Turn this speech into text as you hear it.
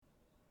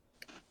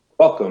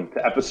Welcome to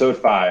episode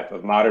 5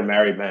 of Modern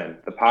Married Men,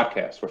 the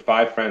podcast where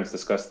 5 friends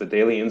discuss the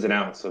daily ins and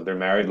outs of their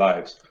married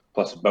lives,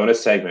 plus a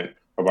bonus segment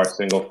from our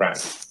single friend.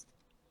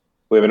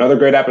 We have another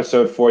great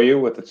episode for you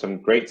with some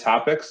great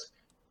topics,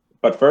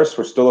 but first,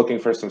 we're still looking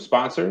for some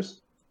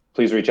sponsors.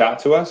 Please reach out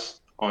to us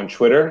on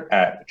Twitter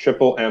at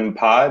Triple M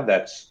Pod,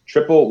 that's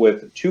triple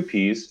with 2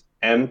 P's,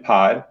 M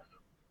Pod,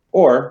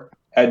 or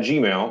at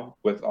Gmail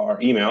with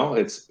our email.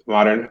 It's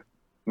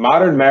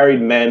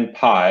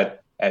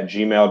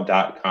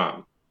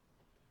modernmarriedmenpod@gmail.com.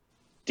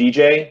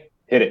 DJ,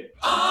 hit it.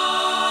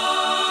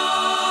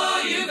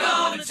 Oh, you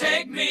gonna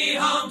take me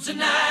home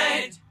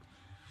tonight?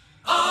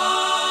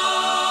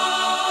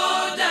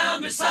 Oh,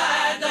 down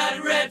beside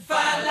that red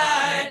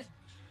firelight.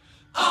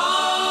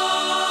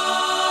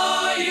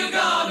 Oh, you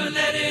gonna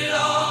let it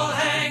all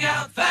hang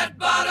out? Fat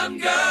bottom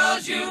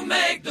girls, you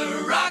make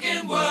the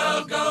rockin'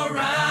 world go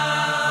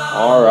round.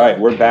 All right,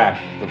 we're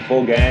back. The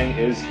full gang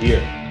is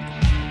here.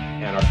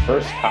 And our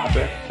first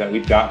topic that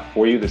we've got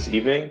for you this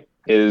evening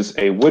is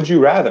a would you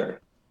rather.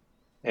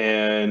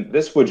 And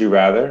this would you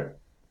rather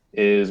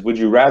is, would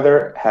you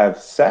rather have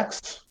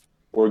sex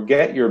or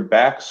get your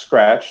back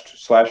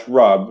scratched /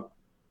 rubbed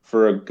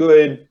for a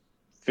good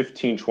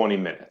 15-20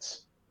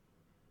 minutes?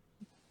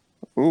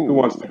 Ooh. Who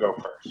wants to go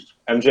first?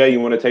 MJ,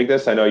 you want to take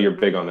this? I know you're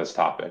big on this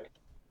topic.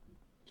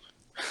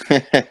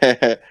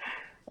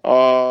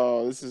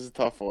 Oh, this is a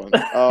tough one.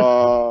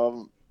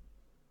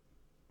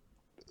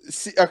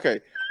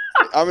 Okay.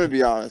 I'm gonna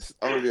be honest.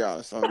 He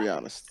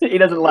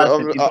doesn't last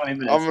I'm 15, 20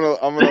 minutes.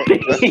 I'm gonna.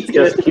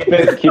 Just keep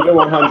it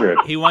 100.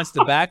 He wants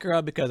the back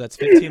rub because that's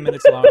 15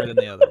 minutes longer than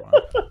the other one.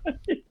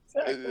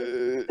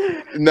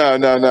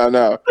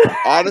 No.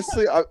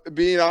 Honestly,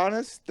 being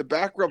honest, the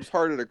back rub's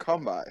harder to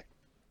come by.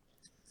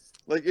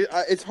 Like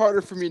it's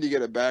harder for me to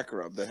get a back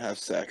rub than have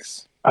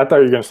sex. I thought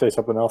you were going to say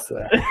something else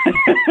there.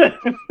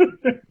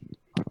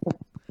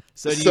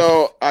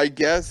 So I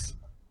guess.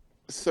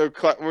 So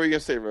what were you gonna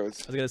say,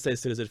 Rhodes? I was gonna say,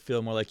 so does it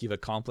feel more like you've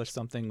accomplished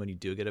something when you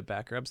do get a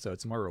back rub? So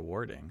it's more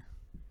rewarding.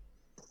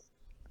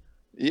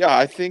 Yeah,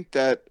 I think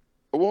that.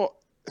 Well,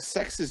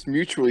 sex is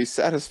mutually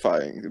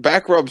satisfying.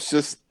 Back rubs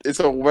it's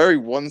a very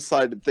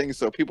one-sided thing,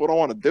 so people don't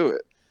want to do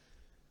it.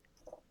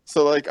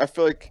 So like I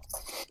feel like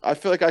I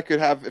could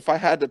have, if I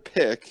had to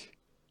pick,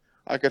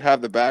 I could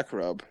have the back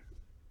rub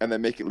and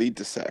then make it lead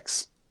to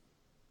sex.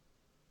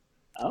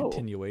 Oh,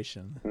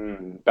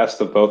 Continuation. Best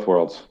of both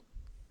worlds.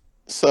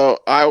 So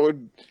I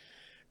would,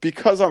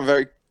 because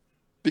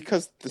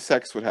the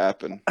sex would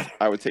happen,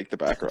 I would take the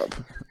back rub.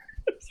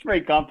 he's very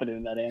confident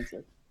in that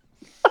answer.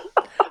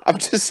 I'm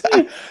just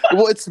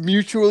well, it's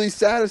mutually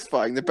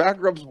satisfying. The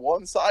back rub's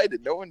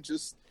one-sided. No one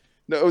just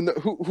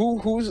who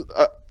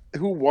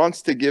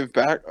wants to give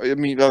back? I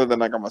mean, other than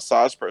like a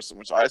massage person,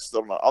 which I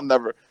still not. I'll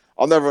never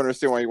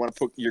understand why you want to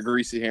put your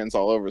greasy hands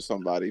all over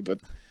somebody,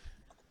 but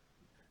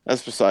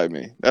that's beside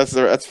me. That's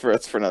for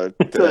another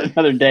day.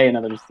 Another day,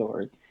 another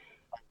story.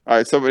 All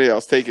right, somebody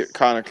else take it,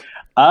 Conic.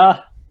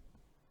 I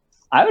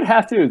would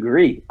have to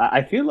agree.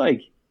 I feel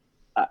like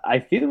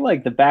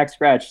the back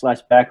scratch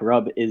 / back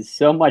rub is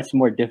so much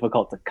more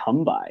difficult to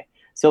come by.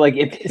 So like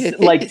if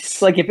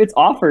if it's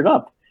offered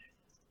up,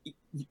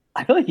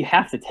 I feel like you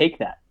have to take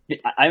that.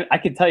 I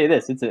can tell you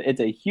this: it's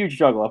a huge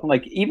struggle. I'm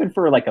like, even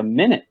for like a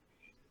minute,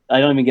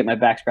 I don't even get my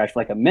back scratched for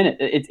like a minute.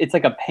 It's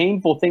like a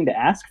painful thing to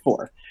ask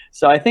for.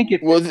 So I think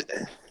it was.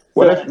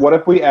 What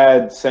if we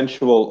add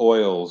sensual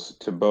oils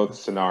to both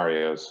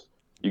scenarios?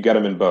 You get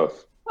them in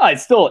both. I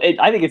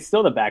think it's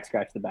still the back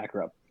scratch, the back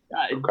rub,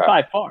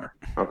 by far.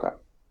 Okay.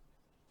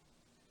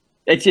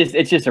 It's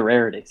just a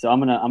rarity. So I'm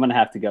gonna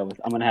have to go with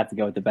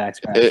the back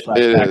scratch /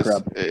 back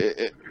rub.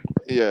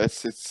 Yeah,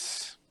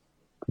 it's.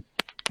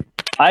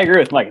 I agree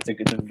with Mike.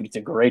 It's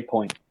a great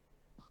point.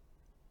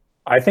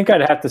 I think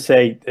I'd have to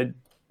say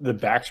the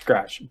back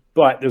scratch,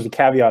 but there's a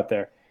caveat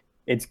there.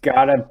 It's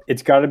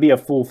gotta be a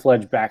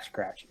full-fledged back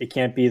scratch. It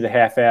can't be the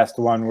half-assed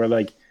one where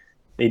like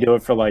they do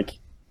it for like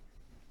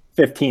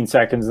 15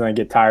 seconds and then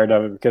get tired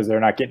of it because they're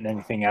not getting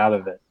anything out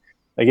of it.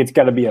 Like it's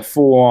got to be a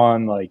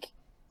full-on like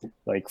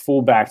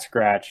full back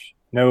scratch.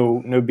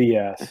 No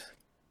BS.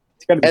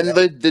 It's gotta be And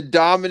the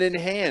dominant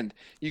hand.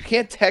 You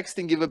can't text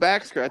and give a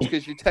back scratch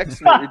because you're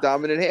texting with your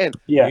dominant hand.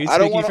 Yeah. Are you I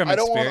don't speaking want. from I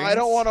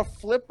don't want a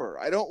experience? flipper.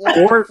 I don't want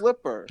a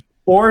flipper.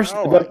 Or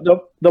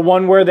No, the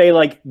one where they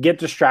like get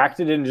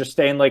distracted and just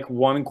stay in like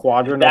one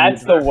quadrant.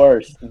 That's the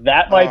worst.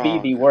 That might be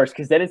the worst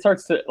because then it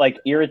starts to like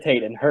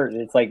irritate and hurt.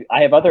 It's like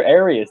I have other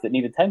areas that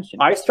need attention.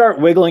 I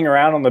start wiggling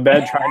around on the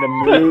bed trying to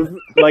move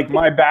like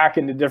my back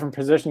into different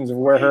positions of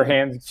where her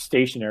hand's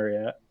stationary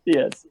at.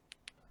 Yes.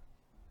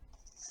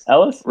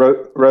 Ellis?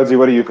 Rosie,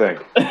 what do you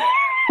think?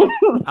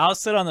 I'll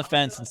sit on the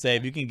fence and say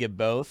if you can get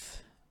both,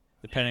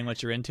 depending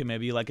what you're into,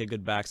 maybe you like a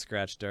good back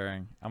scratch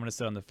during. I'm gonna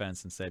sit on the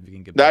fence and say if you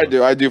can get both.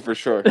 I do for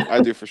sure.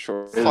 I do for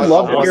sure. Is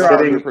love to hear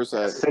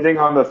 100%. sitting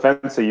on the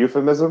fence a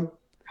euphemism?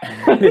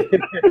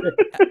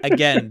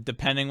 Again,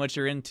 depending what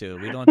you're into.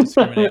 We don't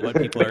discriminate what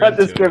people are Not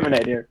into.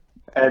 discriminate here.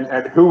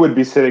 And who would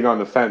be sitting on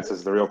the fence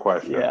is the real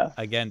question. Yeah.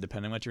 Again,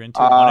 depending what you're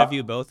into. One of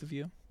you, both of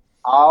you.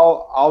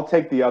 I'll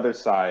take the other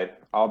side.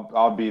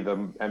 I'll be the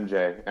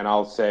MJ, and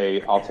I'll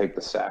say I'll take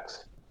the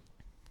sex.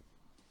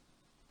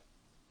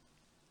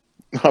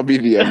 I'll be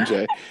the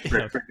MJ.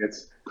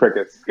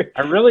 Crickets.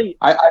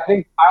 I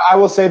think I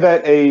will say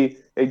that a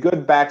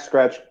good back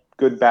scratch,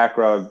 good back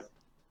rub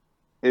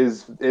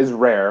is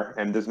rare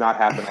and does not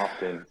happen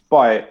often.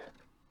 But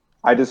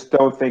I just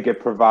don't think it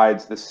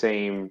provides the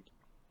same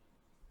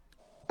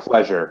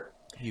pleasure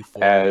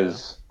Euphoria.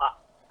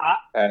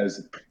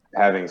 as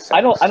having sex.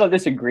 I don't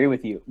disagree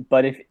with you,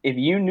 but if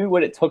you knew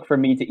what it took for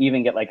me to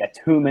even get like a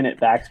 2-minute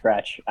back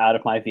scratch out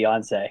of my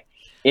fiance,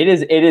 it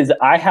is.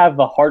 I have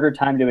a harder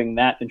time doing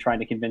that than trying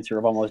to convince her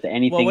of almost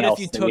anything Well, what else.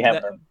 if you that we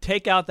have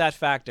take out that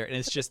factor and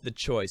it's just the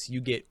choice? You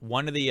get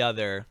one or the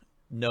other,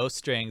 no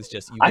strings.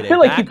 Just you I get feel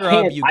a like you back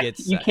rub, can't. you get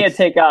You sex. can't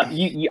take out. I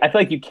feel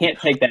like you can't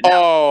take that out.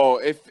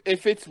 Oh,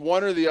 if it's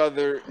one or the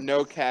other,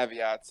 no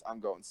caveats. I'm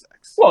going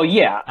sex. Well,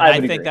 yeah, And I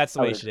would think agree. that's the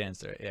I way you would should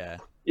answer it. Yeah.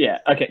 Yeah.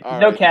 Okay. All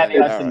No right, then.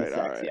 caveats All in the right,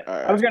 sex. all right, Yeah. all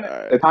right, I was gonna. all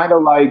right. It's kind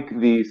of like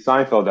the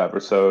Seinfeld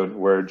episode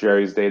where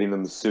Jerry's dating the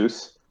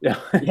masseuse, yeah.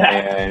 Yeah.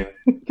 and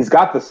he's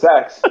got the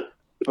sex,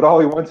 but all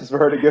he wants is for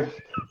her to give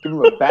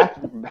him a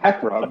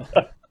back rub,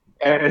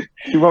 and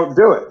she won't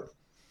do it.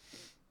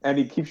 And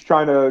he keeps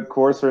trying to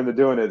coerce her into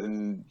doing it,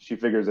 and she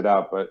figures it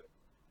out. But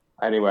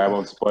anyway, I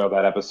won't spoil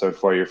that episode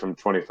for you from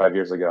 25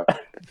 years ago.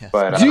 Yes.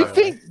 But Do you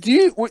think? Do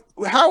you?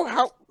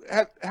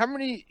 How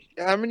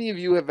many of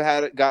you have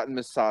gotten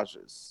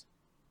massages?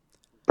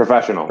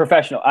 professional?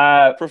 Professional.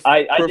 I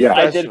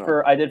Professional.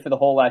 did for the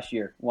whole last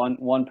year.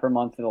 One per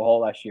month for the whole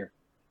last year.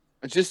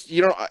 Just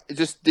you don't.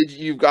 Just did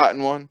you've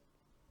gotten one?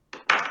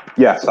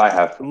 Yes, I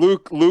have.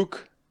 Luke,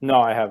 No,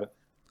 I haven't.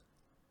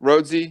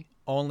 Rhodesy.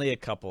 Only a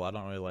couple. I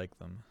don't really like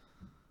them.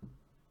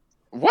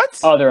 What?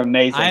 Oh, they're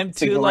amazing. I'm It's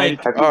the too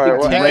greatest- like All right,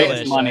 well,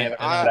 greatest hey, money and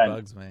I've it ever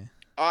bugs me.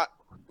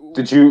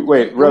 Did you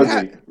wait, What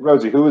ha-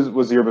 Rosie? Who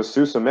was your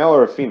masseuse, a male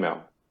or a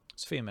female?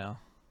 It's female.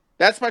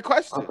 That's my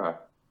question. Okay.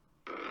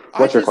 I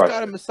What's your just got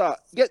question? a massage.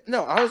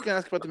 No, I was gonna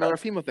ask about the male or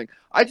female thing.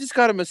 I just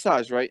got a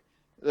massage right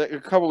like a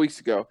couple weeks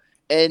ago,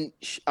 and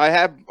I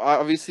have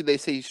obviously they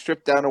say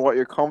strip down to what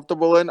you're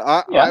comfortable in.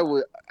 Yeah. I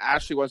would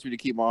Ashley wants me to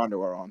keep my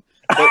underwear on.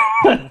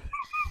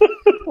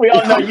 We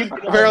all know you.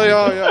 Apparently,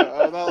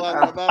 I'm not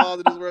allowed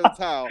to just wear the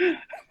towel.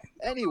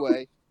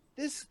 Anyway,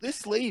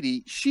 this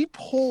lady, she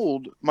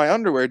pulled my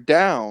underwear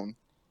down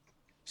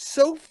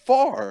so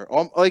far,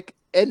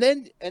 and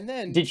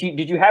then Did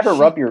you have her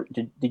rub your?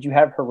 Did you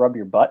have her rub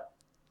your butt?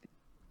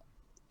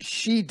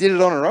 she did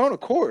it on her own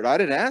accord. I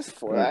didn't ask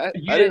for that.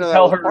 You I didn't know that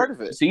tell was her. part of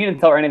it. So you didn't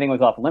tell her anything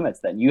was off limits.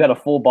 Then you had a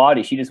full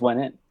body. She just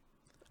went in.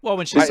 Well,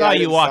 when she I saw you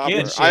didn't walk stop in,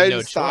 her. she I had didn't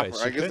no stop choice.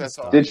 her. I She guess couldn't that's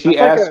all. stop. Did she It's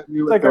like ask a-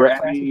 you it's if like there a were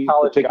classic any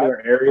college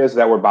particular areas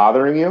that were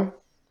bothering you?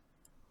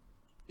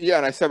 Yeah,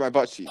 and I said my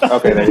butt cheeks.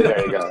 Okay, there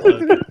you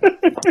go.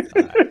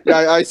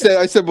 Yeah, I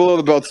said below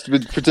the belt's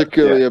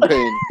particularly a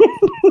pain.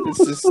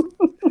 It's just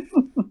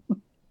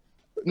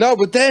no,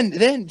 but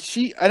then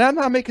she, and I'm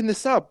not making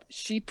this up.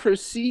 She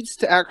proceeds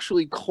to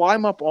actually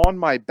climb up on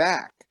my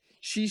back.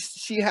 She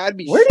had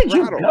me. Where did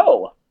you straddled.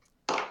 go?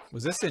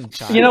 Was this in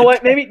China? You know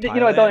what? Maybe you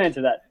know what? Don't Thailand?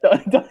 answer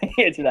that. Don't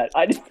answer that.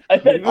 I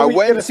Maybe I we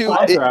went get a to-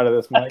 sponsor out of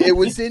this, Mike. It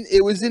was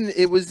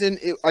in.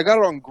 I got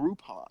it on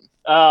Groupon.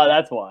 Oh,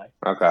 that's why.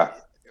 Okay.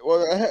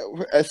 Well,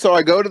 so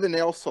I go to the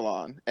nail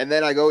salon, and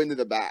then I go into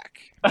the back.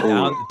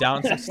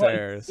 Down some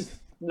stairs.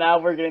 Now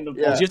we're getting the.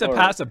 Yeah. Did you have to story.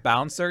 pass a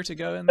bouncer to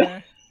go in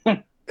there?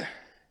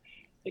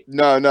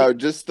 No,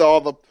 just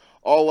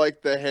all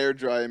like the hair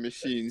drying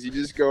machines. You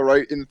just go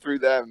right in through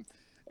them,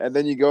 and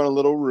then you go in a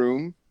little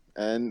room,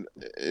 and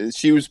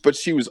she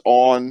was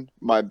on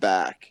my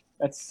back.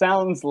 That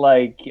sounds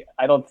like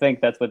I don't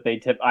think that's what they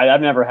tip.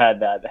 I've never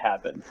had that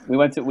happen. We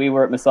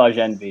were at Massage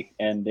Envy,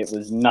 and it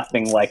was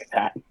nothing like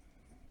that.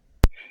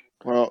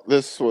 Well,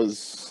 this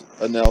was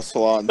a nail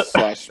salon /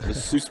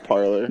 masseuse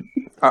parlor.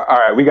 All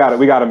right, we got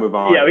to move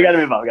on. Yeah, we got to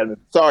move on.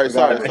 Sorry.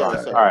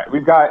 All right,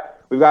 we've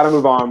got to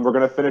move on. We're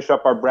gonna finish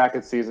up our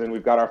bracket season.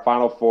 We've got our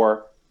final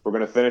four. We're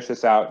gonna finish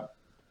this out.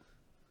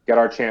 Get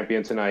our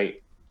champion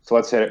tonight. So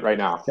let's hit it right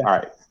now. Okay. All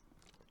right.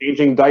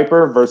 Changing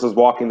diaper versus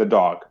walking the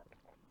dog.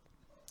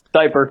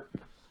 Diaper.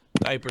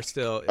 Diaper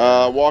still.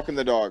 Walking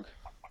the dog.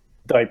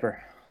 Diaper.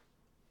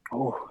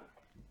 Oh,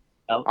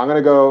 I'm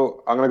gonna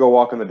go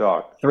walking the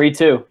dog.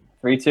 3-2.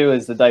 3-2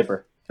 is the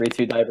diaper.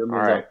 3-2 diaper. All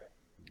Moves right.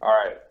 on.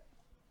 All right.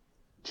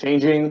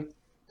 Changing,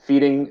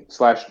 feeding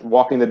 /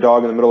 walking the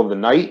dog in the middle of the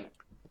night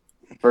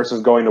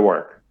versus going to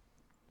work.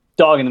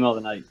 Dog in the middle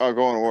of the night. Oh,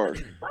 going to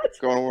work.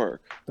 Going to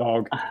work.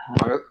 Dog.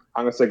 I'm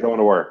gonna say going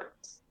to work.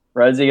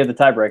 Rosie, you're the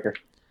tiebreaker.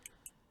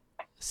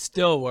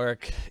 Still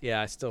work.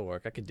 Yeah, I still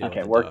work. I could do it.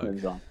 Okay, work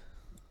moves on.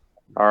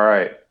 All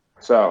right.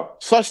 So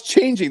 /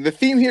 changing. The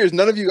theme here is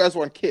none of you guys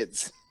want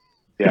kids.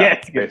 yeah,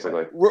 it's a good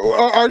basically.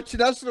 Our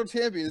national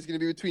champion is going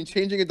to be between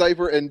changing a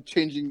diaper and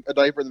changing a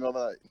diaper in the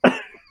middle of the night.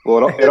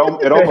 Well, it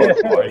almost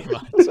Pretty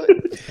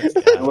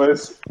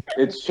was. much.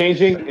 It's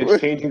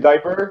changing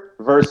diaper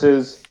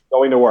versus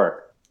going to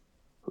work.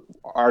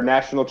 Our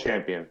national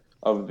champion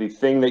of the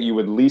thing that you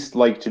would least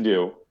like to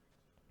do.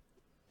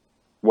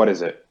 What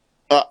is it?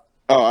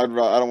 Oh, I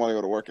don't want to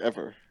go to work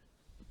ever.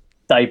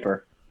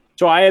 Diaper.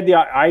 So I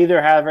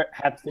either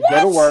have to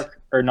go to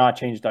work or not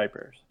change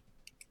diapers.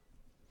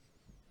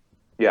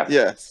 Yes.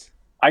 Yes.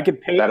 I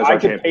could pay. That is I our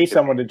could pay championship.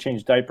 someone to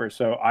change diapers,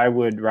 so I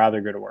would rather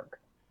go to work.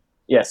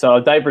 Yeah, so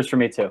diapers for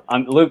me too.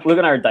 Luke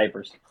and I are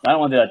diapers. I don't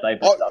want to do that diaper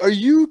Oh, stuff. are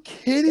you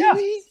kidding Yeah.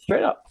 me?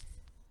 Straight up.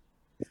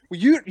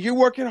 You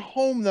work at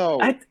home though.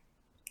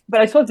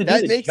 But I still have to do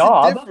That the makes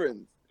job. it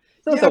different.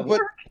 Still have Yeah, to but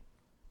work.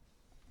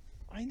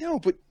 I know,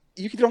 but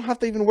you don't have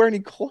to even wear any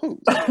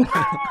clothes.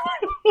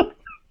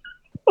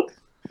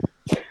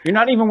 You're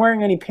not even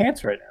wearing any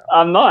pants right now.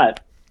 I'm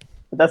not.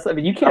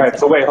 But you can't. All right.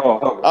 So wait,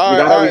 hold on. All We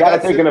right, gotta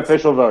that's take it. an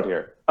official vote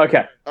here.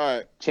 Okay. All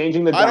right.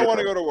 Changing the diaper. I don't want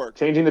to go to work.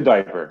 Changing the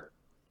diaper.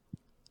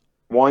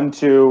 1,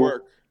 2.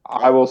 Work.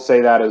 I will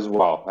say that as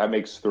well. That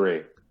makes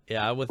 3.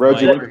 Yeah, I with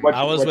Rosie, Mike. what's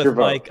I was your with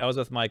vote? Mike. I was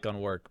with Mike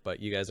on work, but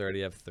you guys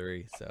already have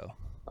 3. So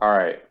All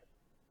right.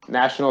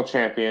 National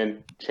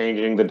champion.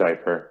 Changing the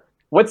diaper.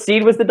 What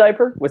seed was the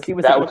diaper? What seed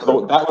was That the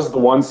was the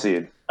 1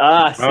 seed.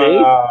 Ah,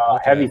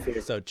 see? Heavy okay.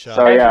 feet. So Chuck.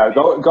 So yeah,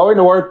 going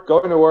to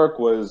work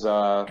was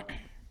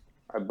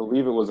I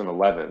believe it was an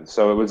 11.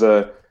 So it was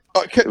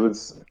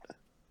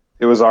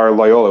it was our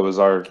Loyola. It was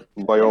our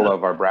Loyola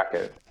of our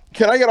bracket.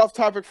 Can I get off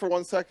topic for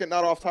 1 second?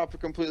 Not off topic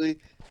completely.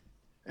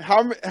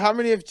 How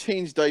many have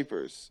changed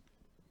diapers?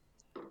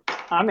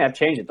 I mean, I've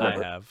changed it. I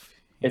Diaper. have.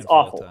 It's handful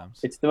of awful. times.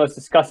 It's the most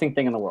disgusting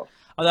thing in the world.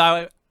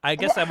 Although I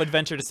guess I would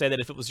venture to say that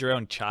if it was your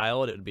own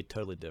child, it would be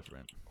totally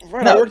different.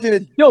 Right. No, I worked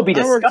in You'll be a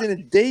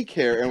disgusting.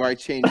 daycare and where I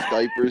changed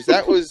diapers.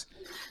 That was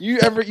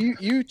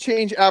you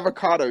change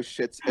avocado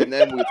shits and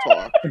then we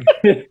talk.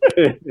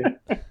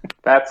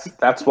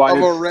 That's why Of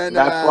a it's, random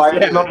that's why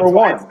ass- it's number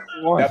 1.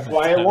 That's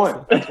why it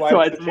won. That's why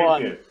why it's it's the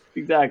won. champion.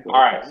 Exactly.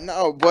 All right.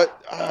 No,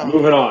 but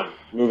Moving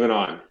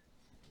on.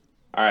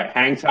 All right.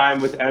 Hang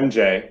time with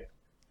MJ.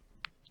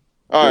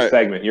 all Your right.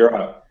 segment. You're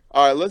up.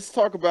 All right, let's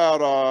talk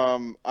about.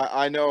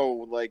 I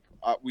know, like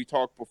we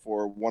talked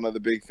before. One of the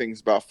big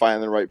things about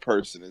finding the right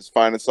person is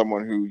finding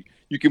someone who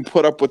you can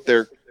put up with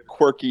their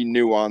quirky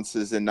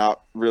nuances and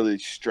not really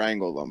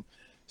strangle them.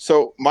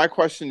 So my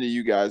question to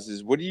you guys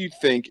is: what do you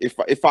think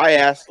if I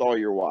asked all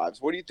your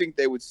wives, what do you think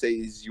they would say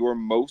is your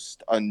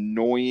most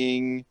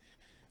annoying,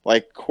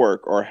 like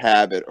quirk or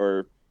habit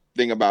or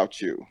thing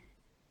about you?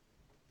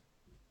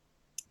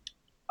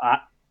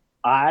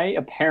 I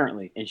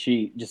apparently, and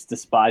she just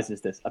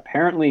despises this.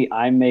 Apparently,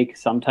 I make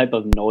some type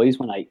of noise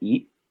when I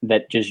eat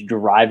that just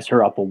drives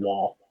her up a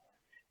wall.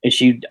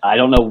 And I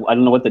don't know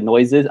what the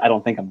noise is. I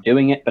don't think I'm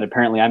doing it, but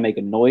apparently, I make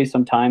a noise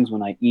sometimes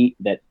when I eat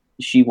that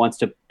she wants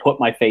to put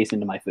my face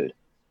into my food.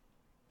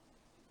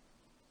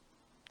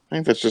 I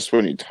think that's just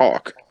when you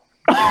talk.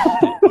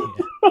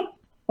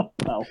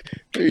 No.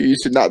 Maybe you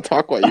should not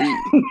talk while you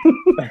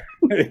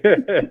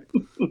eat.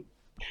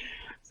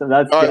 So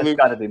that's All right, Luke.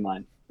 got to be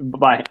mine.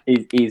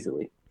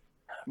 Easily.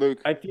 Luke,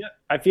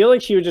 I feel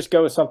like she would just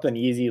go with something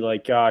easy,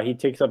 like he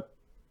takes up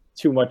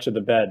too much of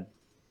the bed,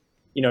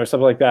 something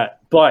like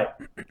that. But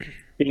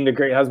being the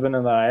great husband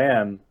that I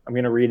am, I'm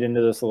going to read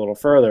into this a little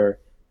further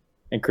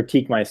and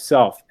critique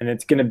myself. And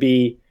it's going to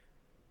be,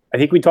 I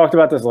think we talked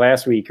about this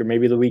last week or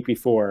maybe the week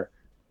before.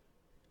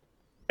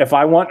 If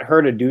I want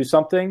her to do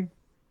something,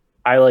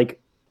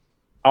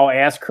 I'll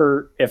ask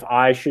her if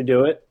I should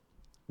do it,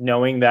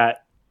 knowing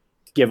that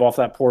give off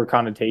that poor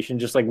connotation,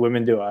 just like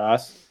women do at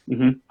us.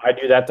 Mm-hmm. I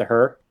do that to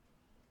her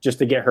just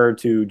to get her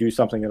to do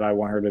something that I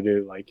want her to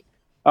do. Like,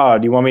 oh,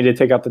 do you want me to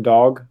take out the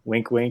dog?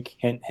 Wink, wink,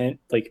 hint, hint.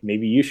 Like,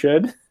 maybe you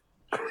should.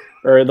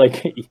 Or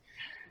like,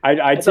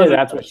 I'd say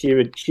that's what she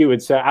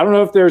would say. I don't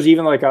know if there's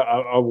even like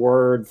a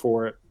word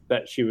for it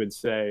that she would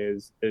say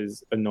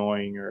is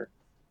annoying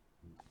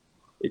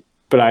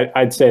but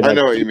I'd say that. I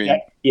know what you mean.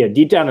 Yeah,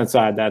 deep down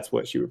inside, that's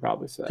what she would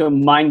probably say. So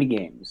mind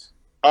games.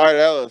 all right,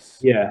 Ellis.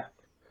 Yeah.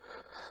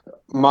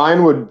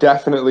 Mine would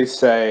definitely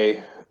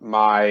say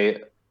my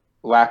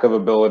lack of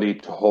ability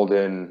to hold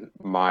in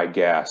my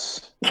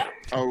gas.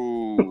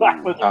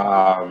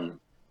 Oh,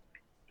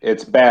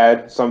 It's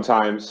bad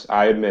sometimes,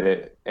 I admit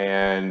it,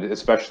 and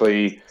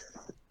especially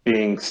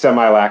being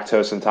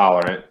semi-lactose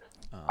intolerant,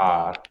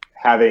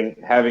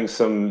 having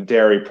some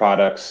dairy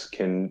products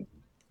can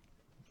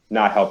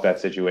not help that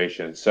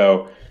situation.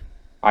 So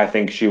I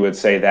think she would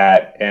say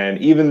that, and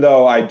even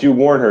though I do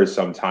warn her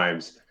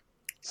sometimes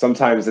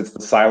it's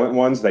the silent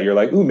ones that you're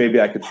like, ooh,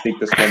 maybe I could sneak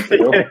this one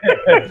through.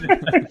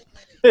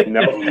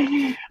 No.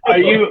 Are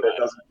you? That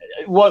doesn't-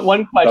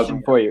 One question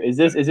Doesn't- for you: Is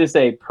this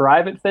a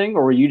private thing,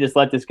 or will you just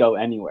let this go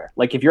anywhere?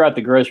 Like if you're at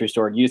the grocery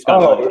store, you just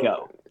gotta let it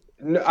go.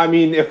 No, I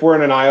mean, if we're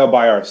in an aisle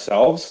by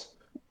ourselves,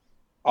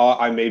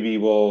 I maybe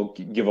will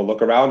give a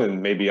look around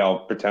and maybe I'll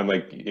pretend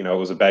like, it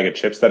was a bag of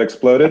chips that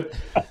exploded.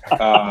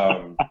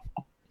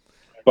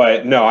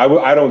 But no, I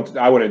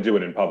wouldn't do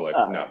it in public.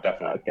 No,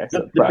 definitely. Okay,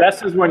 so The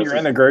best is when you're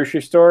in the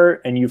grocery store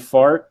and you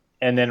fart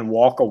and then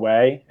walk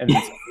away and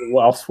then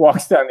someone else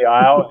walks down the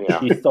aisle and Yeah.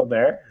 she's still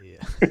there.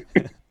 Yeah.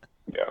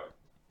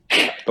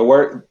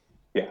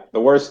 Yeah. The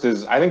worst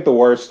is, I think the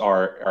worst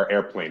are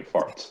airplane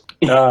farts.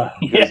 No,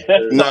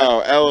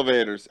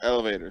 elevators.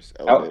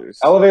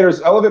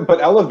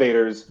 But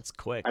elevators. It's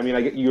quick. I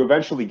mean, you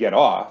eventually get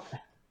off.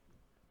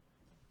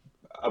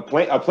 A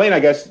plane. I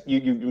guess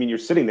you mean you're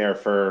sitting there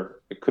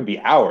for it could be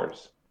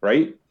hours,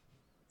 right?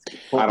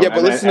 Yeah,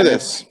 but listen to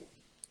this.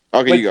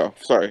 Okay, you go.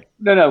 Sorry.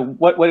 No.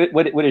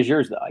 What is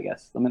yours though? I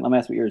guess. Let me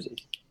ask what yours is.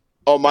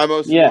 Oh, my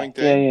most annoying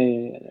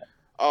thing. Yeah.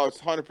 Oh, it's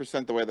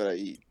 100% the way that I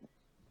eat.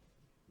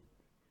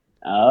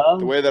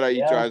 The The way that I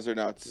eat drives her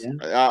nuts.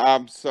 Yeah.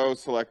 I'm so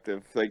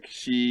selective. Like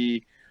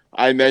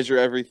I measure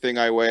everything,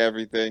 I weigh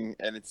everything,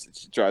 and it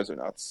drives her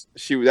nuts.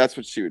 That's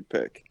what she would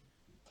pick.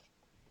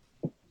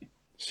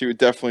 She would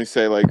definitely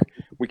say like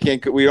we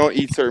don't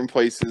eat certain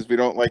places, we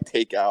don't like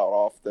take out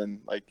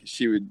often. Like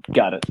she would.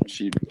 Got it.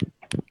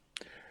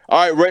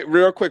 All right,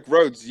 real quick,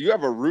 Rhodes. You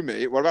have a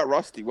roommate. What about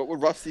Rusty? What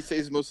would Rusty say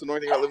is the most annoying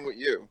thing about living with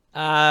you?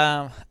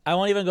 I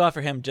won't even go after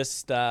him.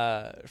 Just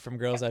from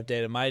girls I've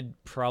dated, my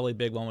probably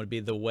big one would be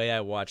the way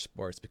I watch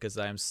sports because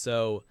I am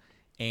so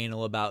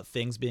anal about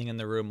things being in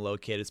the room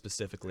located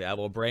specifically. I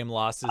will blame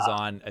losses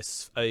on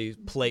a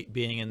plate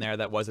being in there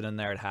that wasn't in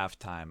there at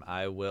halftime.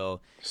 I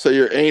will. So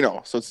you're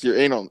anal. So it's your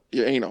anal.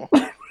 You're anal.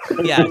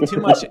 Yeah,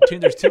 too much.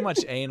 There's too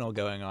much anal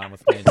going on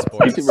with me in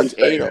sports. Too much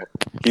anal.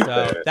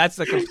 So that's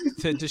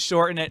to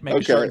shorten it, make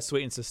it short and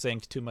sweet and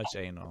succinct. Too much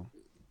anal.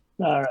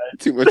 All right.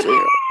 Too much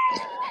anal.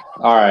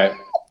 All right.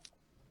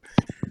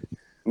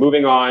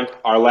 Moving on,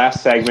 our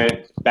last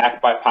segment,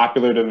 back by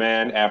popular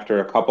demand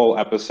after a couple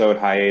episode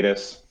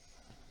hiatus.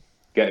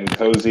 Getting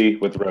cozy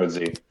with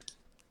Rhodesy.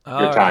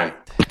 Your time.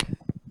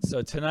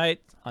 So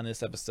tonight on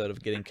this episode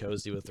of Getting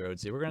Cozy with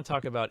Rhodesy, we're going to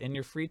talk about in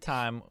your free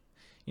time,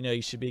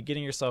 you should be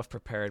getting yourself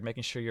prepared,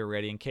 making sure you're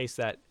ready in case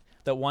that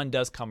one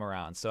does come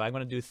around. So I'm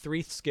going to do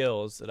 3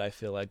 skills that I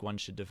feel like one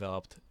should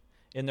develop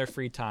in their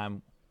free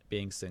time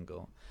being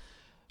single.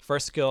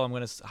 First skill I'm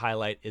going to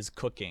highlight is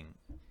cooking,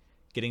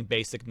 getting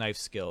basic knife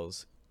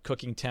skills,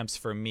 cooking temps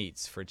for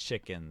meats, for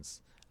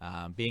chickens,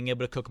 being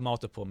able to cook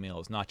multiple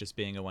meals, not just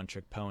being a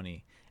one-trick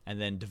pony. And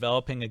then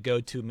developing a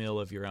go-to meal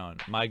of your own.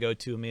 My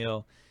go-to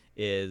meal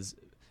is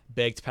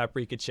baked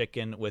paprika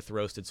chicken with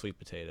roasted sweet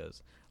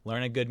potatoes.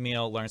 Learn a good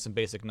meal, learn some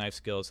basic knife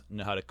skills,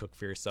 know how to cook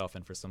for yourself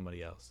and for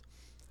somebody else.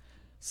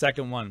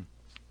 Second one,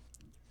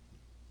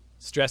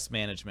 stress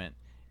management.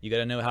 You got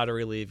to know how to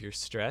relieve your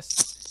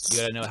stress.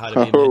 You got to know how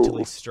to be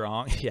mentally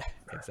strong. Yeah,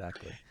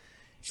 exactly.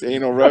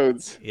 Anal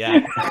Rhodes.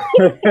 Yeah.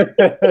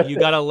 You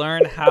got to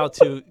learn how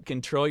to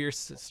control your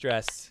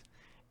stress.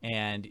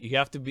 And you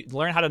have to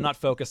learn how to not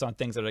focus on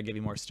things that will give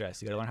you more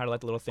stress. You got to learn how to let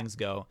the little things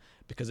go,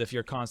 because if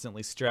you're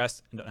constantly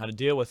stressed and don't know how to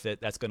deal with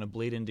it, that's going to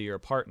bleed into your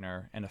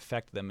partner and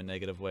affect them in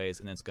negative ways,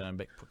 and it's going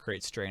to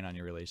create strain on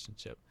your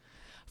relationship.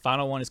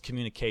 Final one is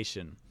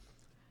communication.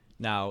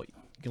 Now,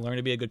 you can learn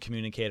to be a good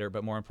communicator,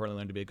 but more importantly,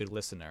 learn to be a good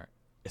listener.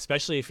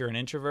 Especially if you're an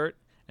introvert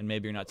and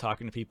maybe you're not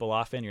talking to people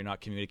often, you're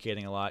not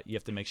communicating a lot, you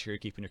have to make sure you're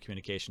keeping your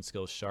communication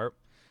skills sharp,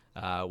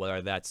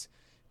 whether that's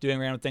doing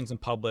random things in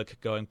public,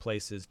 going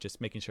places,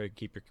 just making sure you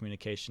keep your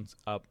communications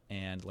up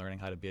and learning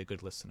how to be a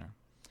good listener.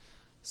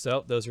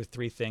 So those are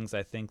 3 things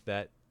I think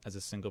that as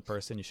a single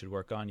person you should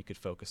work on, you could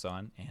focus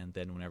on, and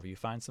then whenever you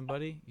find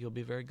somebody, you'll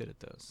be very good at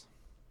those.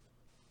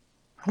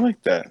 I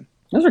like that.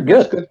 Those are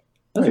good.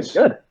 Those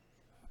are good.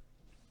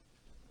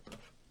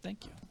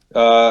 Thank you.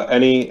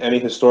 Any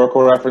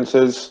historical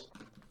references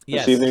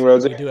this evening,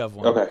 Rhodesy? We do have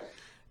one. Okay.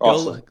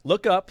 Awesome. Go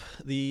look up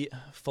the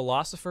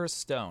Philosopher's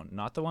Stone,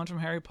 not the one from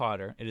Harry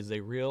Potter. It is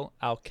a real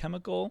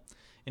alchemical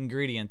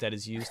ingredient that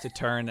is used to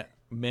turn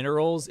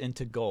minerals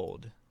into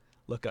gold.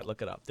 Look it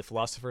up. The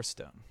Philosopher's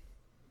Stone.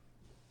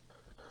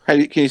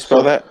 Can you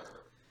spell that?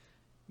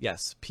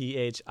 Yes,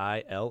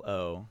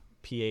 PHILOPHER''S''STONE,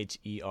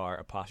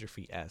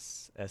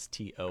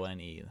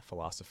 the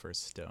Philosopher's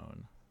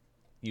Stone,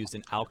 used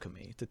in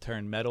alchemy to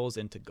turn metals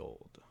into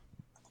gold.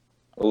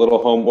 A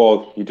little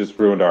well, you just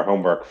ruined our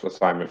homework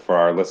assignment for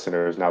our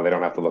listeners. Now they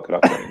don't have to look it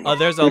up anymore. Oh,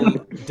 there's a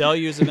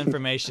deluge of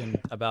information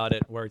about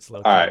it, where it's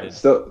located. All right,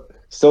 still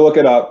look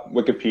it up.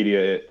 Wikipedia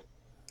it.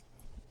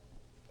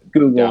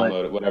 Google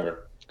download it,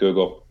 whatever.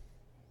 Google.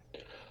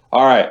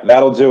 All right,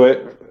 that'll do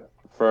it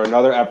for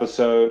another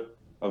episode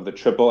of the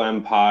Triple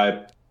M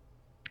Pod.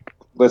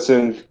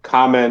 Listen,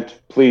 comment,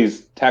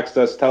 please text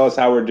us, tell us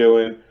how we're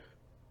doing.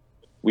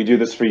 We do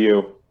this for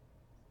you.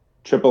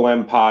 Triple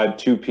M Pod,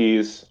 2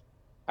 P's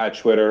at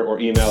Twitter, or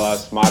email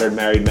us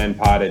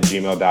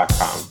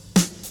modernmarriedmenpod@gmail.com.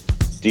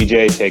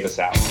 DJ, take us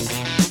out.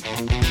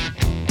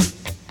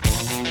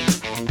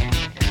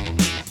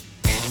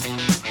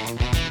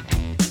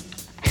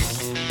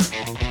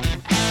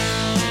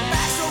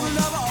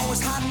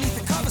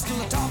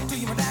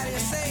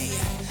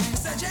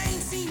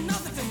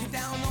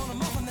 Down on a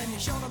muffin, then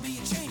you're sure to be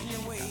a changing your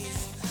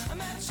ways. I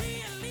met a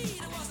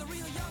cheerleader, was a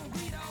real young